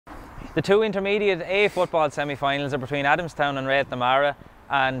The two intermediate A football semi-finals are between Adamstown and Mernagh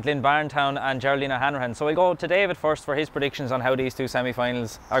and Glynn-Barntown and Geraldine and Hanrahans. So we'll go to David first for his predictions on how these two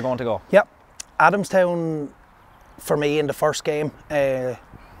semi-finals are going to go. Yep, Adamstown for me in the first game.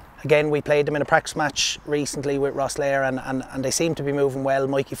 Again, we played them in a practice match recently with Rosslare and they seem to be moving well.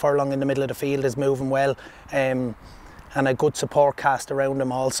 Mikey Furlong in the middle of the field is moving well, and a good support cast around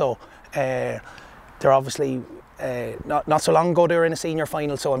them also. They're obviously not so long ago they were in a senior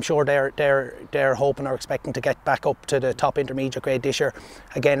final, so I'm sure they're hoping or expecting to get back up to the top intermediate grade this year.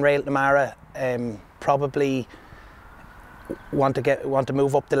 Again, Réalt probably want to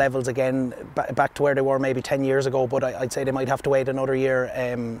move up the levels again, back to where they were maybe 10 years ago, but I'd say they might have to wait another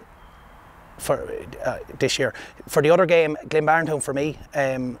year for this year. For the other game, Glynn-Barntown for me,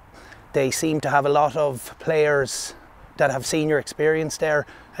 they seem to have a lot of players that have senior experience there,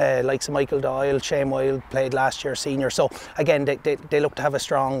 like Michael Doyle, Shane Wilde played last year senior, so again they look to have a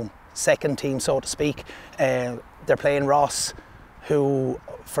strong second team, so to speak. They're playing Ross, who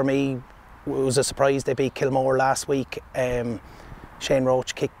for me was a surprise. They beat Kilmore last week. Shane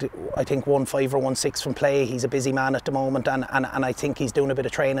Roach kicked, I think, 1-5 or 1-6 from play. He's a busy man at the moment, and I think he's doing a bit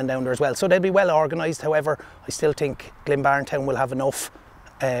of training down there as well. So they'll be well organised. However, I still think Glynn-Barntown will have enough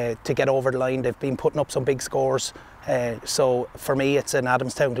to get over the line. They've been putting up some big scores. So for me, it's an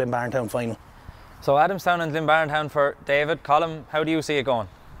Adamstown-Glynn-Barntown final. So Adamstown and Glynn-Barntown for David. Colm, how do you see it going?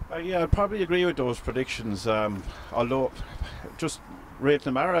 Yeah, I'd probably agree with those predictions. Although, just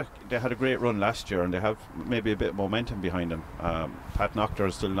Mernagh, they had a great run last year and they have maybe a bit of momentum behind them. Pat Noctor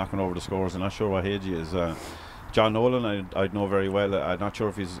is still knocking over the scores. I'm not sure what age he is. John Nolan, I'd know very well. I'm not sure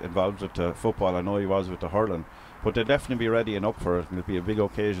if he's involved with the football. I know he was with the hurling. But they'll definitely be ready and up for it. It'll be a big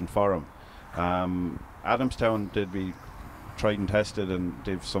occasion for him. Adamstown, they'd be tried and tested and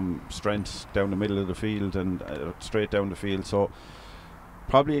they've some strength down the middle of the field and straight down the field. So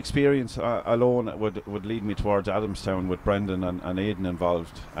probably experience alone would lead me towards Adamstown with Brendan and Aidan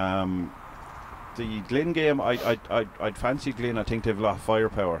involved. The Glynn game, I'd fancy Glynn. I think they've a lot of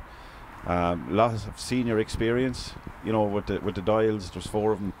firepower, lots of senior experience. You know, with the Dials, there's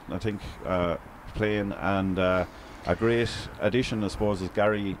 4 of them, I think, playing, and a great addition, I suppose, is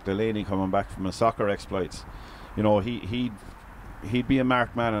Gary Delaney coming back from his soccer exploits. You know, he'd be a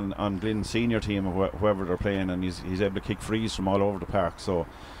marked man on Glynn's senior team or whoever they're playing, and he's able to kick frees from all over the park. So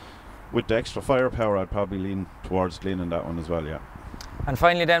with the extra firepower, I'd probably lean towards Glynn in that one as well, yeah. And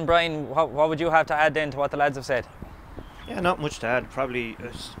finally then, Brian, what would you have to add then to what the lads have said? Yeah, not much to add. Probably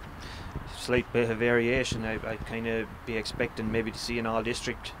a slight bit of variation. I'd kind of be expecting maybe to see an all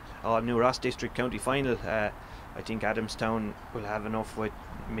New Ross District County final. I think Adamstown will have enough with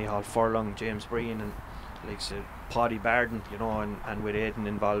Micheál Furlong, James Breen and like Paddy Barden, you know, and with Aidan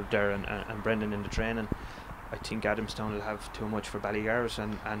involved there and Brendan in the training. I think Adamstown will have too much for Ballygarrett,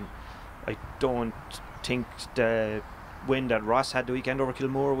 and I don't think the win that Ross had the weekend over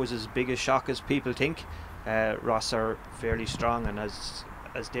Kilmore was as big a shock as people think. Ross are fairly strong, and as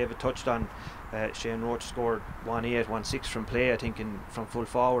David touched on, Shane Roach scored 1-8, 1-6 from play, I think, from full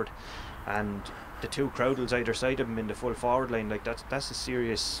forward, and the two Crowdles either side of him in the full forward line, like that's a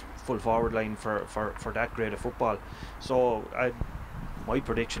serious full forward line for that grade of football. So my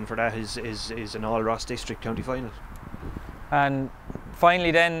prediction for that is an all Ross District County final. And finally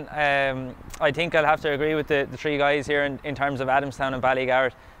then, I think I'll have to agree with the three guys here in terms of Adamstown and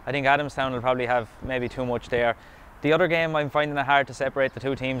Ballygarrett. I think Adamstown will probably have maybe too much there. The other game, I'm finding it hard to separate the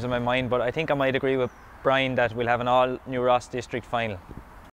two teams in my mind, but I think I might agree with Brian that we'll have an all New Ross District final.